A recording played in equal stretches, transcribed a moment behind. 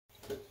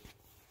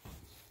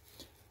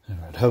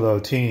Hello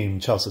team,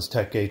 Chelsea's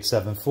Tech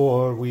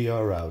 874. We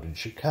are out in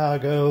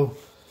Chicago.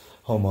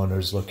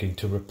 Homeowners looking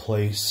to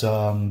replace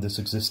this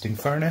existing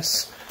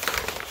furnace.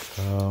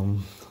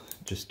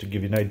 Just to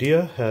give you an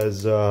idea,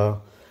 has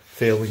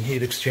failing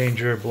heat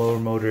exchanger, blower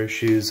motor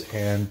issues,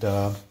 and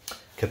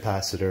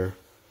capacitor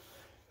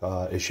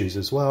issues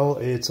as well.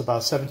 It's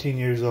about 17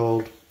 years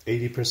old,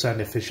 80%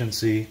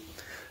 efficiency.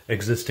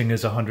 Existing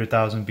is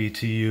 100,000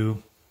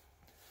 BTU.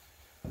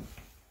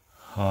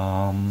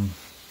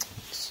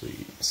 Let's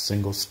see,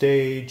 single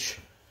stage.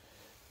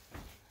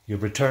 Your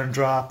return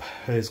drop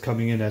is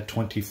coming in at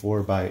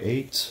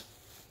 24/8.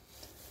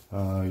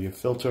 Your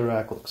filter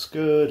rack looks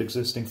good.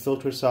 Existing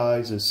filter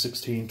size is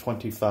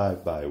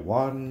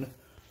 1625/1.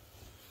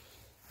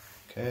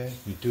 Okay,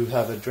 you do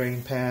have a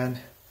drain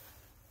pan.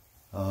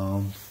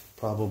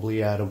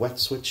 Probably add a wet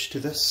switch to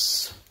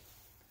this.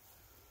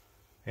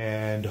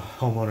 And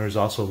homeowner is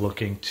also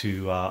looking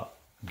to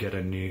get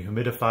a new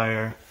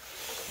humidifier.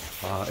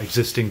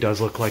 Existing does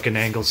look like an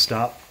angle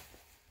stop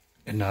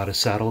and not a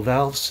saddle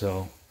valve,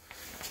 so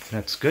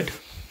that's good.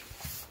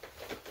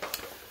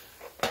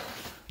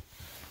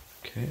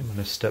 Okay, I'm going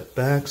to step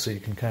back so you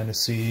can kind of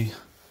see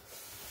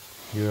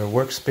your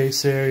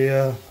workspace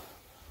area.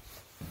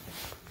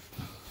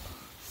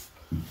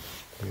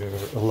 Your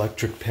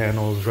electric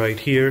panels right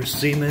here,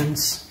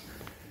 Siemens.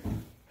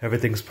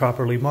 Everything's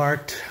properly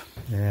marked,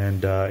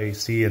 and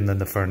AC, and then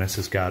the furnace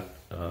has got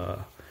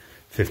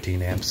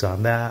 15 amps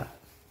on that.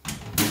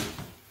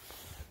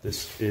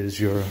 This is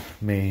your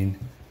main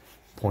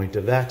point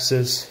of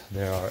access.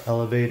 There are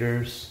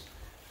elevators,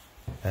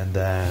 and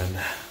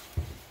then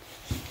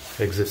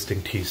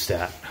existing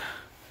T-stat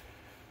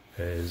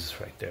is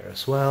right there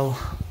as well.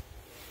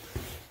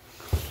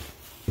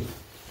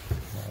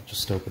 I'll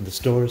just open this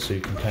door so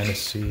you can kind of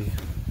see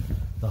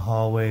the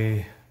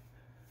hallway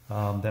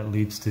that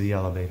leads to the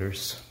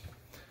elevators.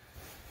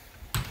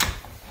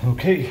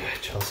 Okay,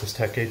 Chelsea's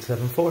Tech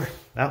 874,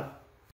 out.